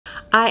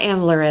I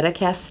am Loretta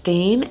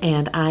Casteen,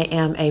 and I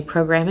am a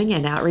programming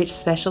and outreach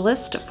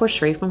specialist for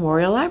Shreve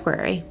Memorial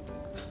Library.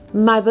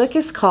 My book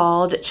is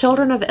called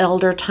Children of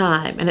Elder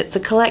Time, and it's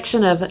a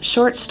collection of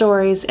short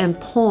stories and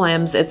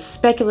poems. It's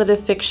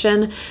speculative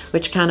fiction,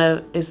 which kind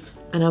of is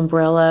an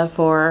umbrella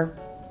for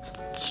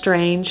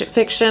strange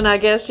fiction, I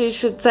guess you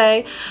should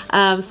say.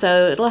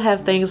 So it'll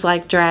have things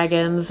like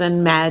dragons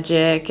and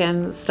magic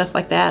and stuff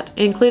like that,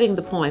 including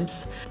the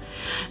poems.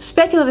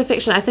 Speculative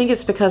fiction, I think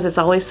it's because it's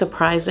always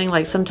surprising.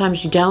 Like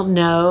sometimes you don't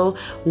know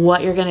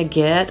what you're going to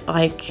get.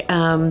 Like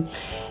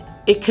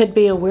it could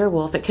be a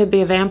werewolf, it could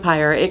be a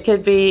vampire, it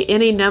could be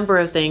any number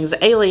of things,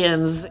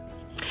 aliens.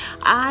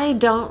 I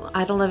don't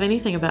love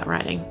anything about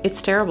writing.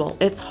 It's terrible.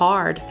 It's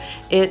hard.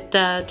 It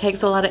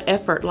takes a lot of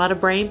effort, a lot of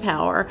brain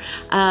power,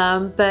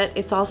 but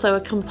it's also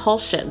a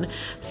compulsion.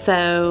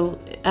 So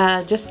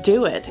just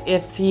do it.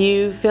 If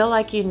you feel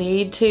like you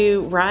need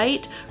to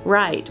write,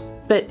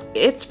 but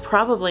it's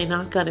probably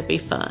not going to be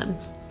fun.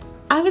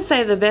 I would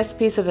say the best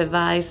piece of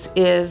advice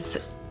is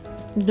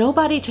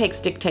nobody takes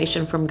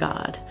dictation from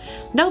God.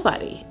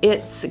 Nobody.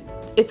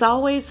 It's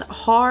always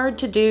hard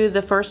to do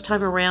the first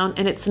time around,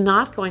 and it's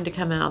not going to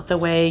come out the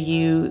way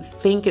you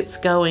think it's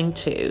going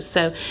to.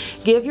 So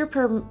give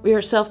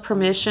yourself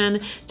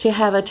permission to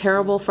have a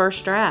terrible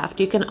first draft.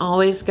 You can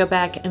always go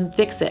back and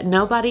fix it.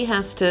 Nobody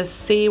has to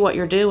see what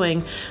you're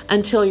doing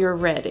until you're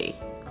ready.